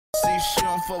she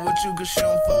don't fuck with you cause she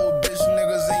don't fuck with bitch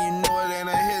niggas, and you know it ain't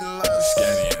a hidden love.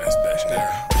 Skinny ass bitch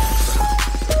there.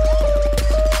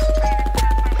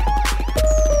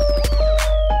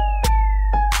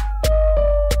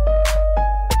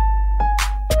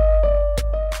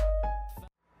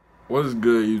 What's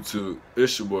good, YouTube?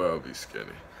 It's your boy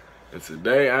LVSkinny, and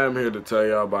today I'm here to tell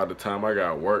y'all about the time I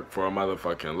got work for a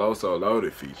motherfucking Loso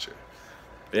Loaded feature.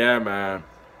 Yeah, man.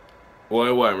 Well,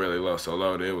 it wasn't really Loso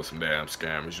Loaded. It was some damn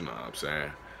scammers, you know what I'm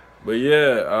saying? But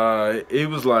yeah, it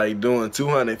was like doing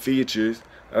 200 features.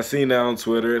 I seen that on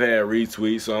Twitter. It had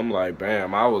retweets, so I'm like,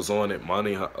 bam, I was on it,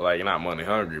 like not money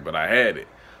hungry, but I had it.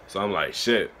 So I'm like,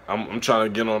 shit, I'm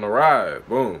trying to get on the ride.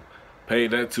 Boom,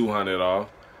 paid that 200 off.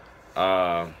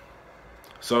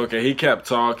 So okay, he kept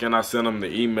talking. I sent him the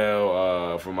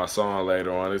email for my song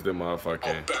later on. It's the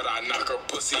motherfucking.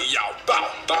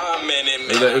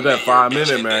 It's that 5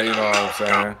 minute man, you know what I'm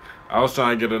saying? I was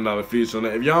trying to get another feature on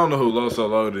that. If y'all don't know who Loso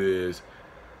Loaded is,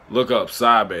 look up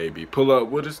Psy Baby. Pull up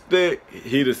with a stick.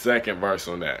 He the second verse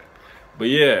on that. But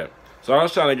yeah, so I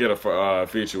was trying to get a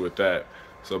feature with that.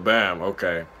 So bam,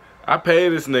 okay. I paid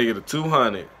this nigga the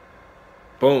 200.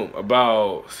 Boom,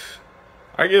 about,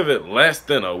 I give it less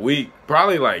than a week,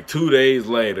 probably like 2 days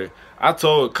later, I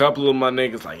told a couple of my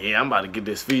niggas like, yeah, I'm about to get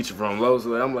this feature from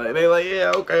Loso. I'm like, they like,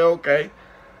 yeah, okay.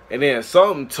 And then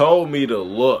something told me to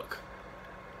look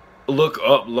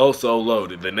up Loso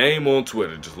Loaded, the name on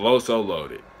Twitter, just Loso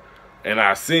Loaded. And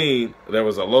I seen there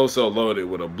was a Loso Loaded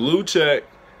with a blue check.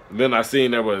 Then I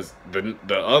seen there was the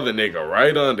other nigga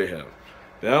right under him.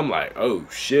 Then I'm like, oh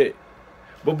shit.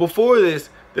 But before this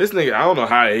nigga, I don't know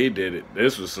how he did it.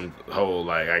 This was some whole,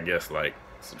 like, I guess, like,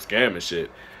 some scamming shit.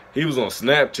 He was on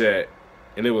Snapchat,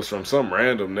 and it was from some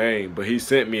random name, but he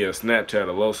sent me a Snapchat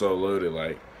of Loso Loaded,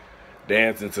 like,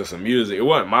 dancing to some music. It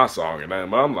wasn't my song or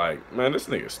nothing, but I'm like, man, this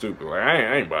nigga's stupid. Like,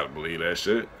 I ain't about to believe that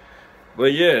shit.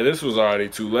 But yeah, this was already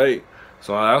too late.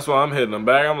 So that's why I'm hitting him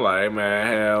back. I'm like, man,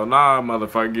 hell nah,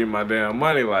 motherfucker, give me my damn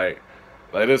money. Like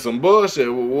this some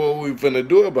bullshit. What we finna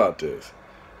do about this?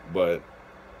 But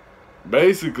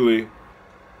basically,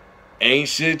 ain't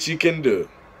shit you can do.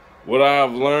 What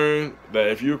I've learned, that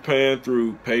if you're paying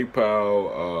through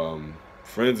PayPal,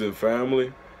 friends and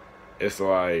family, it's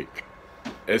like,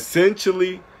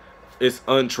 essentially, it's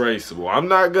untraceable. I'm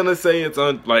not gonna say it's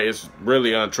it's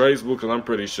really untraceable, because I'm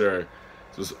pretty sure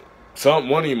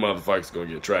one of you motherfuckers gonna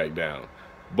get tracked down.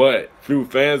 But through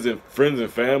friends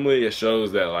and family, it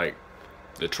shows that like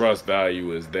the trust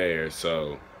value is there,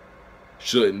 so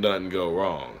shouldn't nothing go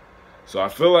wrong. So I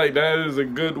feel like that is a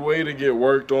good way to get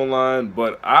worked online,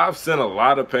 but I've sent a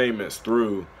lot of payments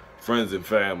through friends and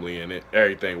family, and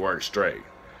everything worked straight.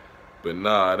 But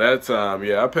nah, that time,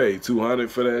 yeah, I paid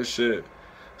 200 for that shit.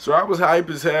 So I was hype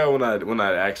as hell when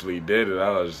I actually did it.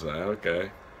 I was just like,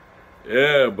 okay,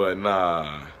 yeah, but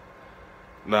nah,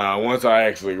 once I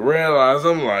actually realized,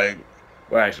 I'm like,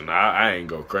 well, actually, nah, I ain't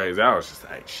go crazy. I was just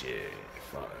like, shit,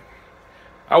 fuck.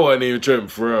 I wasn't even tripping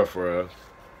for real.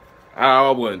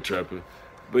 I wasn't tripping.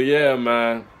 But yeah,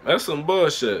 man, that's some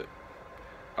bullshit.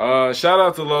 Shout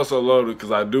out to Loso Loaded,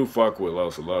 because I do fuck with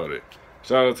Loso Loaded.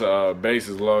 Shout out to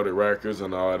Bases Loaded Records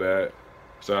and all that.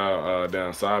 Shout out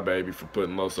down Psy Baby for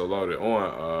putting Loso Loaded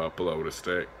on Pull Up With a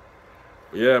Stick.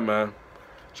 But yeah, man.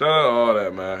 Shout out to all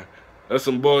that, man. That's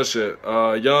some bullshit.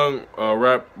 Young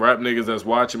rap niggas that's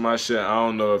watching my shit, I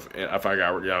don't know if I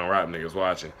got young rap niggas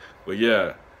watching. But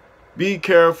yeah, be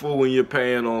careful when you're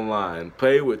paying online.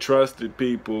 Pay with trusted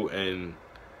people, and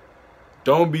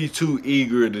don't be too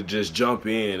eager to just jump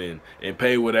in and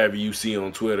pay whatever you see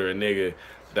on Twitter. A nigga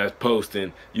that's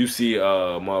posting, you see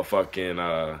a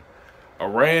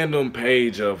random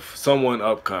page of someone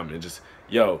upcoming, just,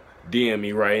 yo, DM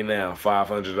me right now,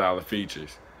 $500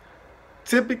 features.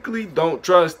 Typically, don't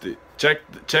trust it. Check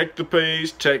the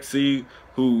page, see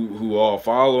who all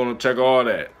following them, check all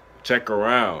that. Check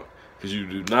around, because you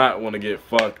do not want to get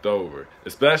fucked over,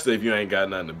 especially if you ain't got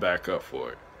nothing to back up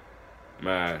for it.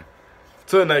 Man,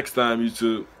 till next time,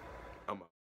 YouTube.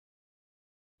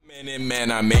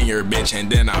 Man, I'm in your bitch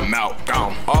and then I'm out,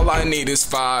 gone. All I need is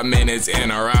 5 minutes in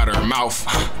or out her mouth.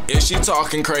 If she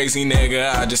talking crazy,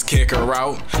 nigga, I just kick her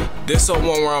out. This a one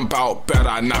where I'm bout, bet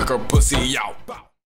I knock her pussy out.